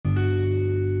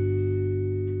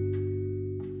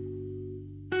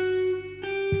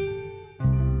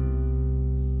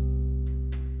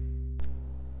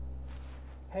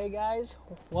guys,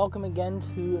 welcome again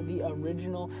to the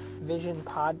Original Vision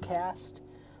podcast.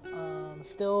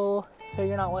 Still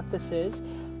figuring out what this is,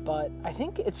 but I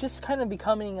think it's just kind of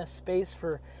becoming a space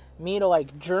for me to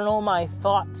journal my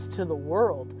thoughts to the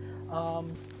world,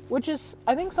 which is,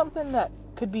 I think, something that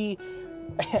could be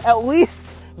at least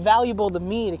valuable to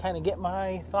me to kind of get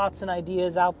my thoughts and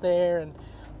ideas out there, and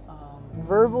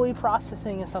verbally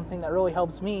processing is something that really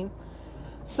helps me.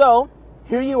 So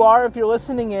here you are, if you're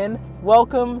listening in,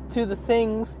 welcome to the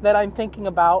things that I'm thinking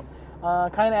about,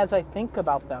 kind of as I think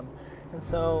about them. And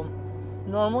so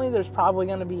normally there's probably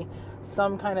going to be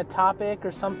some kind of topic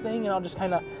or something, and I'll just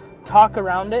kind of talk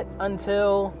around it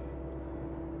until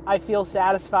I feel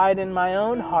satisfied in my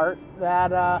own heart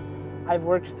that I've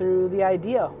worked through the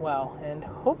idea well, and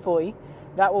hopefully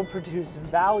that will produce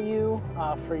value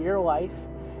for your life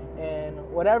and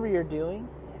whatever you're doing,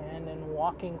 and in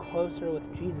walking closer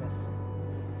with Jesus.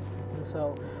 And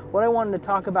so what I wanted to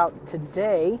talk about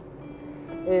today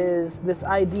is this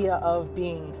idea of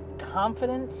being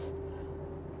confident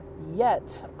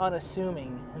yet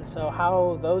unassuming, and so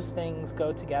how those things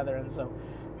go together. And so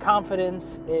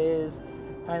confidence is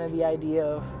kind of the idea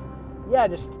of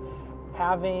just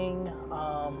having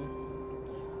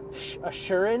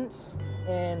assurance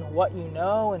in what you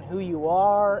know and who you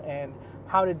are and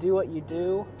how to do what you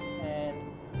do. And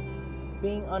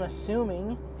being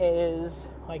unassuming is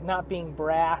not being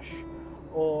brash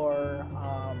or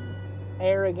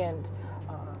arrogant,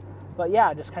 but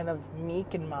just kind of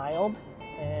meek and mild,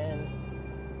 and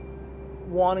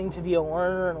wanting to be a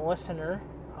learner and listener,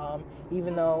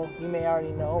 even though you may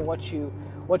already know what you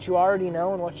already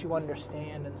know and what you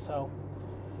understand. And so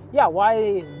why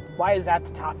is that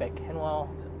the topic? And well,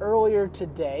 earlier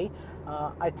today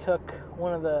I took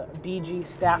one of the BG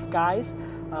staff guys,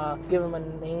 give him a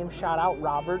name shout out,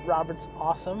 Robert. Robert's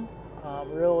awesome.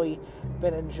 Really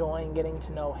been enjoying getting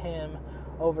to know him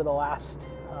over the last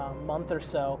month or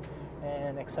so,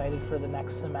 and excited for the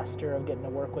next semester of getting to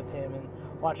work with him and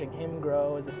watching him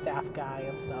grow as a staff guy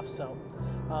and stuff. So,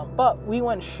 but we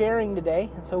went sharing today,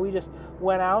 and so we just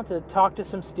went out to talk to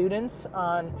some students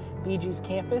on BG's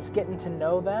campus, getting to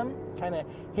know them, kind of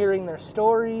hearing their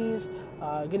stories,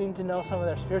 getting to know some of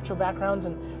their spiritual backgrounds,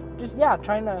 and just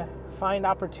trying to find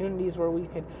opportunities where we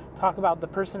could talk about the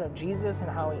person of Jesus and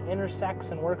how he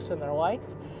intersects and works in their life,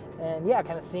 and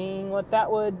kind of seeing what that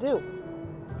would do.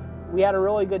 We had a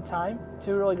really good time,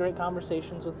 2 really great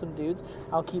conversations with some dudes.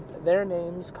 I'll keep their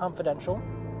names confidential.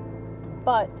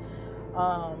 But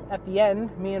at the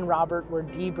end, me and Robert were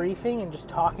debriefing and just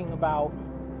talking about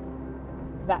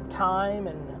that time,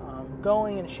 and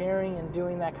going and sharing and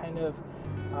doing that kind of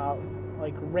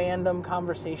random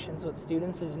conversations with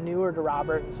students is newer to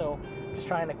Robert. So just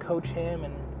trying to coach him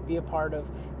and be a part of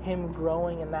him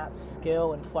growing in that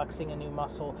skill and flexing a new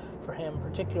muscle for him,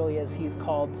 particularly as he's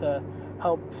called to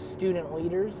help student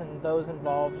leaders and those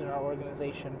involved in our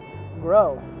organization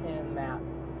grow in that.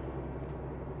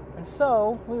 And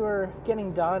so we were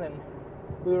getting done, and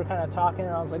we were kind of talking,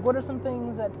 and I was like, what are some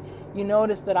things that you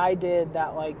noticed that I did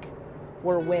that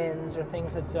were wins, or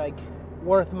things that's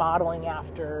worth modeling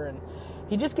after? And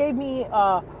he just gave me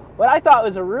what I thought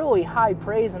was a really high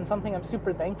praise, and something I'm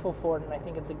super thankful for, and I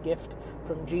think it's a gift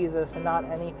from Jesus and not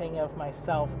anything of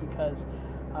myself, because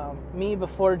me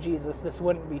before Jesus, this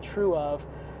wouldn't be true of.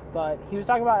 But he was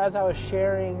talking about, as I was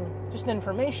sharing just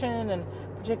information and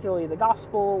particularly the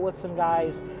gospel with some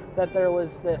guys, that there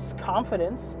was this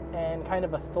confidence and kind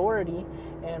of authority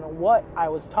in what I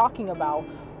was talking about,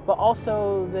 but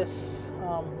also this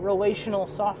relational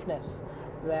softness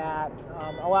that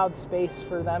allowed space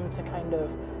for them to kind of,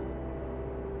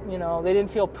 they didn't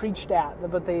feel preached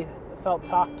at, but they felt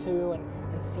talked to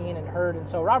and seen and heard. And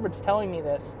so Robert's telling me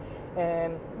this,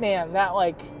 and man, that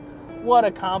what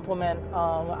a compliment.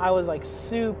 I was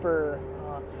super,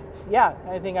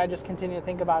 I think I just continue to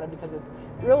think about it, because it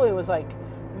really was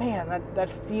man, that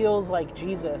feels like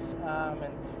Jesus,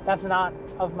 and that's not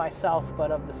of myself,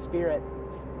 but of the Spirit.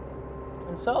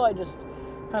 And so I just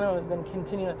kind of have been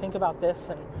continuing to think about this,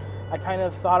 and I kind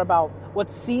of thought about what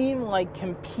seem like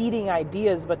competing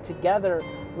ideas, but together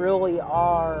really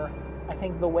are, I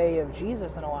think, the way of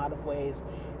Jesus in a lot of ways,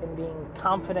 in being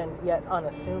confident yet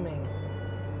unassuming.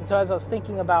 And so as I was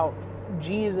thinking about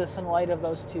Jesus in light of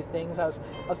those two things, I was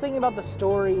thinking about the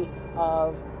story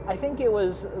of, I think it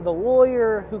was the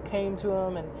lawyer who came to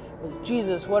him and was,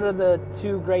 Jesus, what are the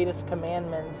 2 greatest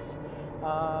commandments?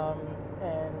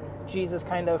 And Jesus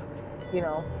kind of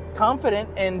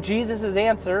confident in Jesus'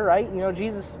 answer, right?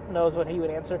 Jesus knows what he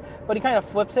would answer, but he kind of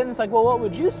flips it and it's like, well, what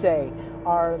would you say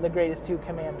are the greatest 2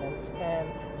 commandments? And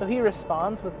so he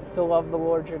responds with to love the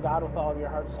Lord your God with all of your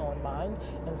heart, soul, and mind,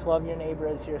 and to love your neighbor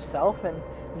as yourself. And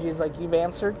Jesus is like, you've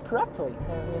answered correctly.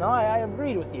 And, I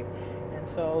agreed with you. And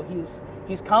so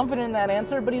he's confident in that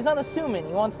answer, but he's unassuming.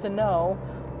 He wants to know,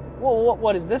 well,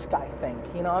 what does this guy think?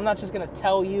 I'm not just going to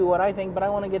tell you what I think, but I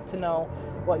want to get to know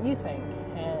what you think.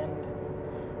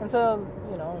 And so,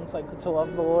 it's like to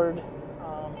love the Lord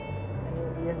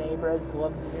and your neighbor as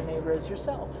love your neighbor as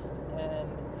yourself.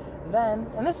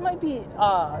 And this might be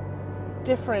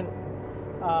different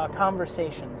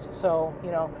conversations. So,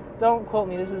 don't quote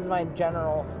me. This is my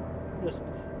general, just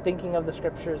thinking of the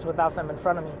scriptures without them in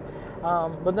front of me.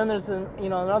 But then there's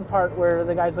another part where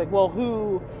the guy's like, well,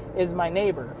 who is my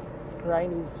neighbor? Right?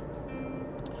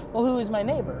 Who is my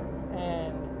neighbor?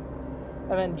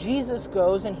 And then Jesus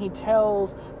goes and he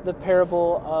tells the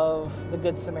parable of the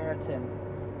Good Samaritan.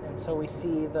 And so we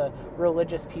see the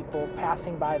religious people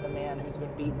passing by the man who's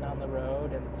been beaten on the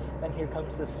road. And then here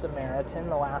comes this Samaritan,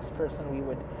 the last person we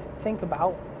would think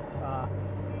about,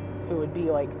 who would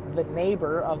be like the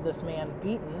neighbor of this man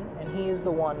beaten. And he is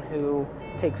the one who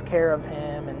takes care of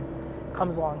him and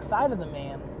comes alongside of the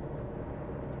man.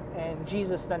 And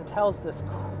Jesus then tells this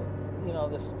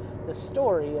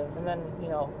story of, and then,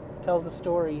 tells the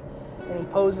story, and he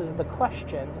poses the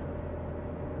question,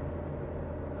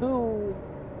 who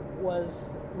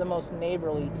was the most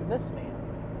neighborly to this man?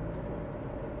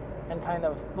 And kind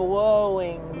of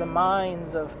blowing the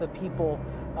minds of the people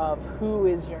of who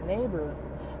is your neighbor.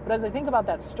 But as I think about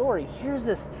that story, here's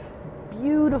this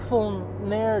beautiful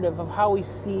narrative of how we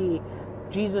see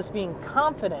Jesus being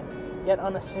confident yet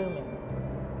unassuming.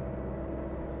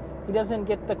 He doesn't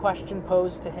get the question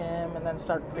posed to him and then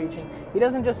start preaching. He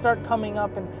doesn't just start coming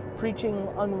up and preaching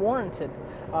unwarranted,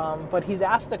 but he's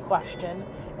asked a question,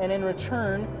 and in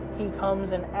return, he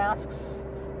comes and asks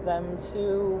them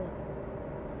to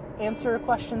answer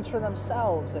questions for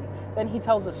themselves, and then he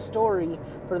tells a story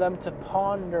for them to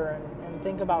ponder and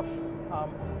think about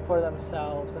for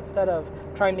themselves, instead of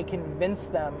trying to convince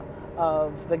them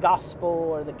of the gospel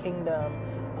or the kingdom,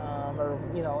 or,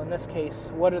 in this case,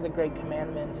 what are the great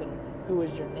commandments and who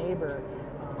is your neighbor.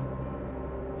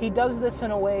 He does this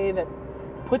in a way that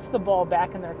puts the ball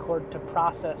back in their court to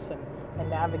process and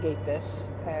navigate this.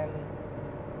 And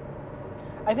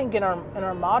I think in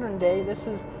our modern day, this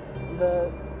is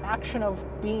the action of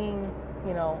being,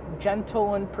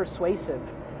 gentle and persuasive.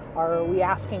 Are we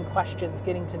asking questions,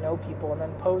 getting to know people, and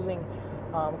then posing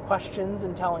questions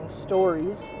and telling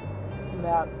stories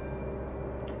that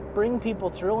bring people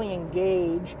to really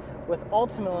engage with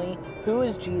ultimately who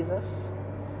is Jesus,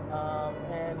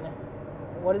 and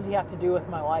what does he have to do with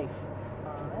my life?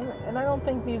 And I don't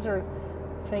think these are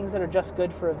things that are just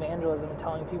good for evangelism and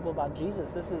telling people about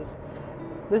Jesus.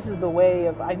 This is the way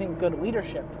of, I think, good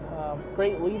leadership.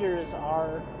 Great leaders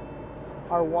are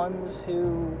ones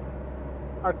who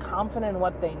are confident in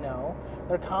what they know.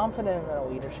 They're confident in their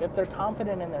leadership. They're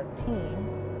confident in their team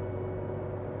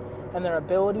and their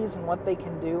abilities and what they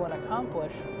can do and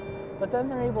accomplish. But then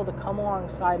they're able to come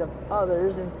alongside of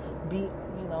others and be,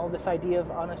 this idea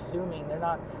of unassuming. They're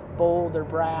not bold or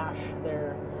brash.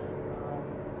 They're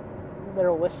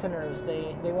listeners.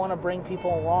 They want to bring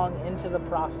people along into the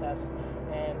process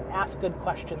and ask good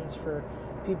questions for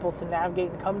people to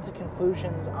navigate and come to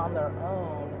conclusions on their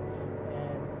own.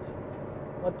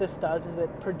 And what this does is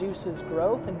it produces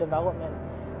growth and development,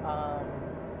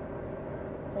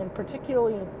 and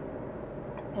particularly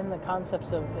in the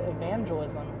concepts of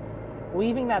evangelism.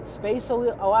 Leaving that space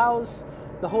allows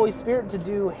the Holy Spirit to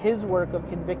do his work of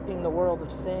convicting the world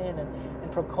of sin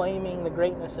and proclaiming the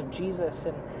greatness of Jesus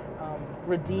and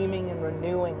redeeming and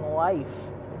renewing life.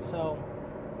 And so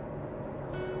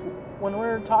when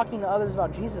we're talking to others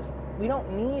about Jesus, we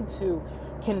don't need to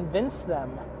convince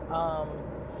them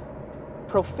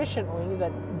proficiently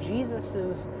that Jesus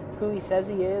is who he says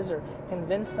he is, or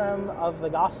convince them of the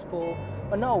gospel.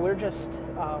 But no, we're just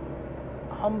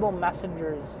humble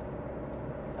messengers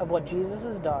of what Jesus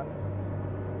has done.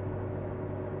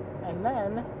 And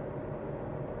then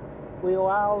we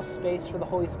allow space for the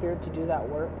Holy Spirit to do that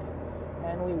work,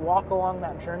 and we walk along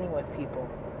that journey with people.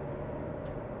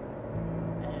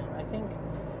 And I think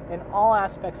in all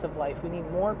aspects of life, we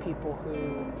need more people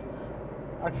who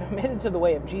are committed to the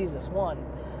way of Jesus, one,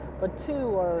 but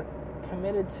two, are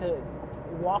committed to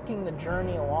walking the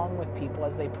journey along with people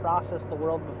as they process the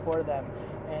world before them,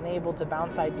 and able to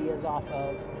bounce ideas off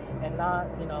of, and not,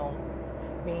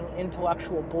 being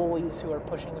intellectual bullies who are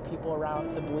pushing people around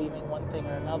to believing one thing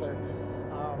or another.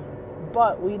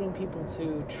 but leading people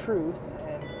to truth.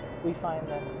 And we find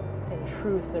that in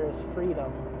truth there is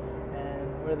freedom,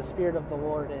 and where the Spirit of the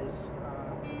Lord is,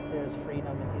 there is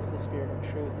freedom, and He's the Spirit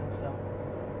of truth. And so,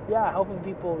 helping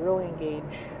people really engage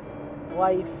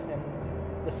life and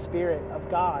the Spirit of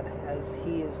God as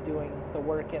He is doing the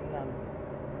work in them.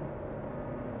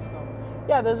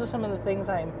 So, those are some of the things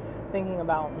I'm thinking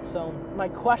about. And so my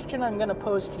question I'm going to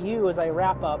pose to you as I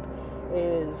wrap up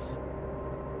is,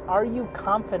 are you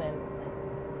confident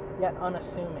yet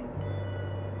unassuming?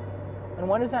 And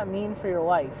what does that mean for your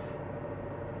life?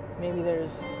 Maybe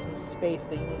there's some space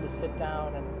that you need to sit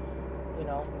down and,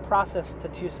 process the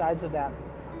two sides of that.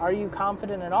 Are you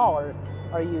confident at all, or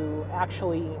are you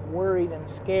actually worried and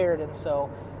scared? And so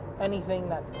anything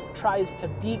that tries to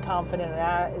be confident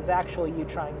is actually you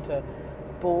trying to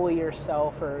bully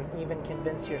yourself or even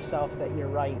convince yourself that you're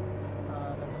right,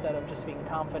 instead of just being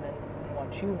confident in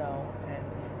what you know. And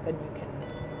then you can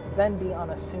then be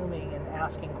unassuming and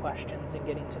asking questions and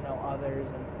getting to know others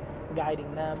and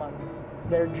guiding them on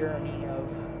their journey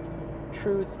of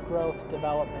truth, growth,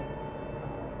 development.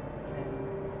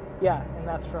 And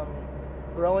that's from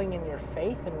growing in your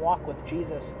faith and walk with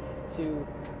Jesus to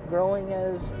growing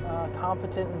as a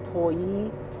competent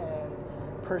employee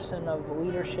and person of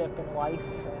leadership in life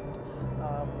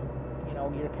and,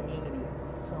 your community.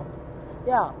 So,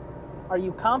 are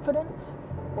you confident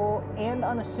and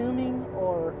unassuming,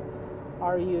 or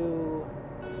are you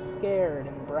scared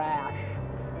and brash?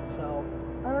 So,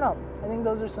 I don't know. I think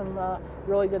those are some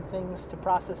really good things to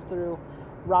process through.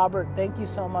 Robert, thank you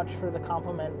so much for the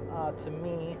compliment to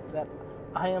me that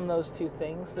I am those two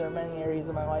things. There are many areas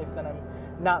of my life that I'm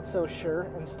not so sure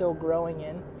and still growing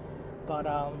in, but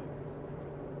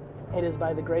it is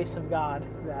by the grace of God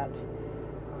that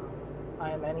I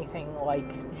am anything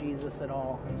like Jesus at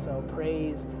all. And so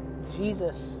praise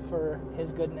Jesus for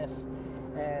His goodness.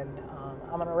 And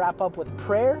I'm going to wrap up with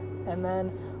prayer, and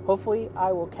then hopefully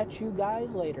I will catch you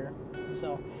guys later.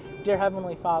 So, dear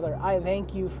Heavenly Father, I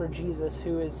thank you for Jesus,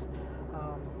 who is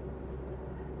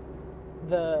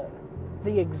the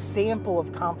example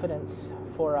of confidence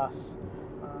for us.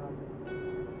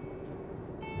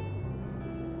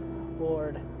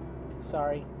 Lord,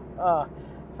 sorry.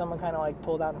 Someone kind of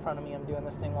pulled out in front of me. I'm doing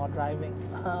this thing while driving.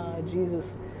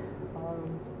 Jesus.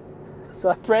 So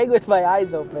I prayed with my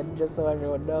eyes open, just so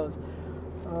everyone knows.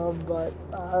 But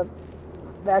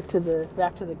back to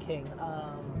the King.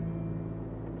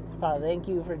 Father, thank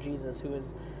you for Jesus, who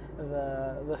is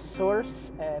the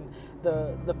source and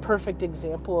the perfect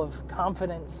example of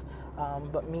confidence,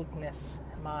 but meekness,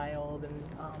 mild, and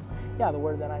the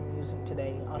word that I'm using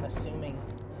today, unassuming.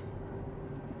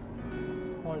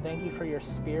 Lord, thank you for your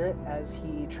Spirit as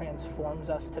He transforms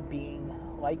us to being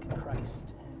like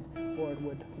Christ. And Lord,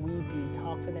 would we be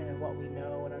confident in what we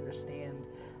know and understand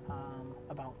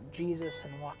about Jesus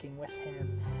and walking with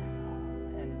Him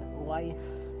and life,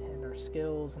 our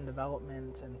skills and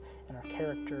development and our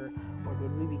character. Lord,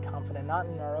 would we be confident not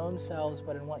in our own selves,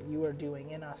 but in what you are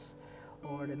doing in us,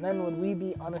 Lord. And then would we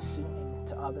be unassuming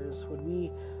to others? Would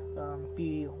we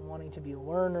be wanting to be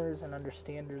learners and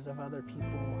understanders of other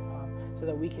people, so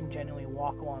that we can genuinely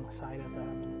walk alongside of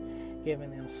them and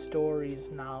giving them stories,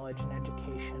 knowledge, and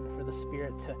education for the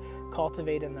Spirit to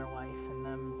cultivate in their life, and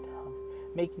them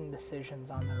making decisions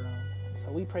on their own. And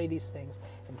so we pray these things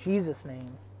in Jesus'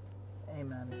 name.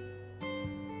 Amen.